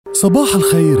صباح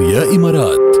الخير يا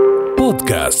إمارات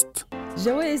بودكاست.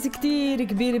 جوائز كتير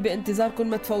كبيرة بانتظاركم،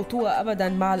 ما تفوتوها أبداً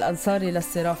مع الأنصاري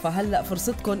للصرافة. هلأ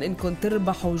فرصتكم إنكم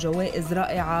تربحوا جوائز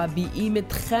رائعة بقيمة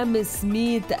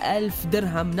 500,000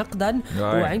 درهم نقداً،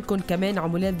 وعندكم كمان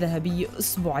عمولات ذهبية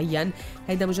أسبوعياً.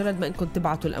 هيدا مجرد ما إنكم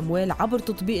تبعتوا الأموال عبر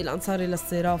تطبيق الأنصاري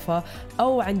للصرافة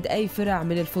أو عند أي فرع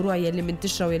من الفروع يلي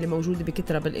منتشرة ويلي موجودة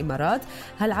بكتير بالإمارات.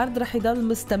 هالعرض رح يضل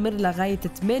مستمر لغاية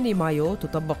 8 مايو،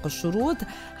 تطبق الشروط.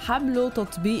 حملوا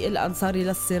تطبيق الأنصاري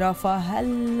للصرافة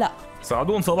هلأ.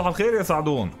 سعدون، صباح الخير يا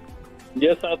سعدون.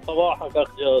 يسعد صباحك أخ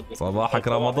جاد. صباحك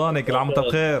رمضاني، كل عام وانت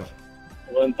بخير.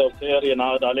 وانت بخير،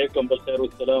 ينعاد عليكم بالخير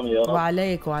والسلام يا رب.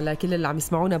 وعليك وعلى كل اللي عم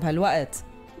يسمعونا بهالوقت.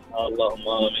 اللهم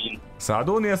آمين.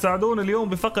 سعدون يا سعدون، اليوم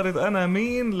بفقرة أنا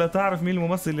مين لتعرف مين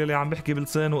الممثل اللي عم بحكي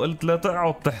بلسانه. قلت لا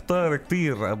تقعد تحتار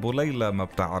كتير، أبو ليلى ما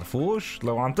بتعرفوش.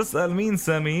 لو عم تسأل مين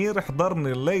سمير،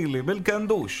 احضرني الليلة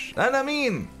بالكندوش. أنا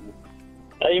مين؟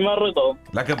 أيمن رضا.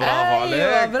 لك برافو عليك.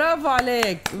 أيوة برافو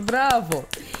عليك، برافو.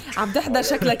 عم تحضر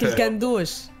شكلك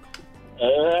الكندوش.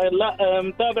 لا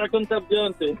متابع كنت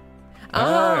بجانتي.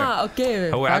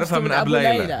 اوكي، هو عرفها من ابو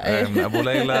ليلى. من ابو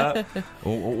ليلى.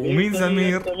 ومين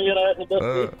سمير؟ سمير اخذ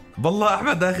اختي. بالله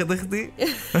احمد اخذ اختي.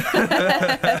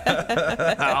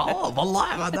 بالله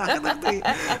احمد اخذ اختي.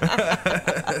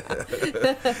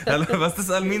 هلا بس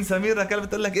تسال مين سمير، كان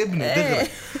بتقول لك ابني دغري.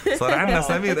 صار عندنا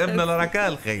سمير ابن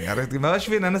لركال خي، عرفتي؟ ما باش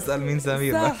فينا نسال مين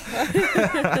سمير.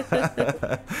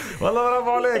 والله برافو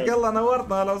عليك. يلا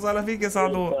نورتنا. اهلا وسهلا فيك يا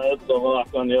سعدون.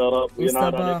 صباحكم يا رب،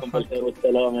 ينعاد عليكم بالخير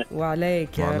والسلامه.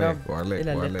 وعليك يا رب.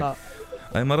 إلى اللقاء.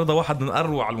 أيمن رضا واحد من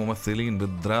أروع الممثلين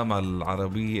بالدراما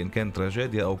العربية، إن كانت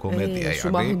تراجيديا أو كوميديا. يعني شو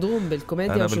مهضوم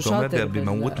بالكوميديا. أنا وشو بالكوميديا شاطر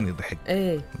بيموتني ضحك.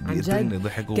 بيقتلني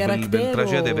ضحك.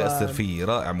 وبالتراجيديا بيأثر فيه.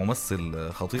 رائع، ممثل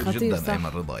خطير جدا أيمن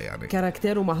رضا. يعني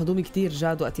كاركتيره مهضوم كتير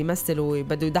جاد. وقت يمثل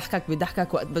وبده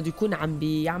يضحكك وقت بده يكون عم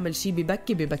بيعمل شيء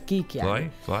ببكيك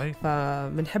يعني. صحيح.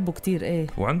 فمنحبه كتير.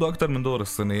 وعنده أكتر من دور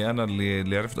السنة. أنا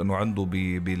اللي عرفت أنه عنده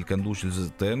بالكندوش الجزء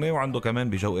الثاني، وعنده كمان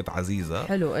بجوقة عزيزة.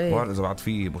 حلو. وعرف إذا بعد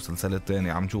فيه مسلسلات تانية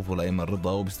عم نشوفه لأيمن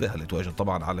رضا، وبيستاهل يتواجد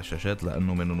طبعا على الشاشات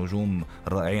لأنه من النجوم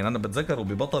الرائعين. أنا بتذكره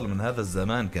ببطل من هذا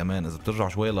الزمان كمان. إذا بترجع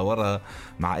شوي لورا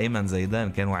مع أيمن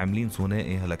زيدان كانوا عاملين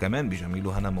ثنائي. هلا كمان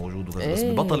بجميله هنا موجود بس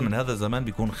ببطل من هذا الزمان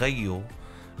بيكون خيو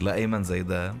لأيمن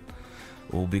زيدان،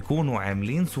 وبيكونوا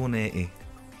عاملين ثنائي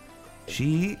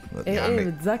شيء يعني.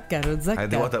 بتذكر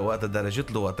هذه وقت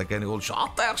درجت له، وقت كان يقول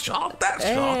شاطر.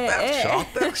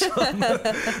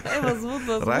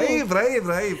 مظبوط. رهيب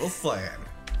قصة يعني.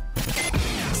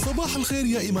 صباح الخير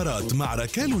يا إمارات مع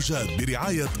ركال وجاد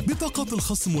برعاية بطاقة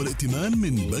الخصم والائتمان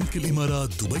من بنك الإمارات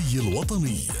دبي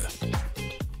الوطني.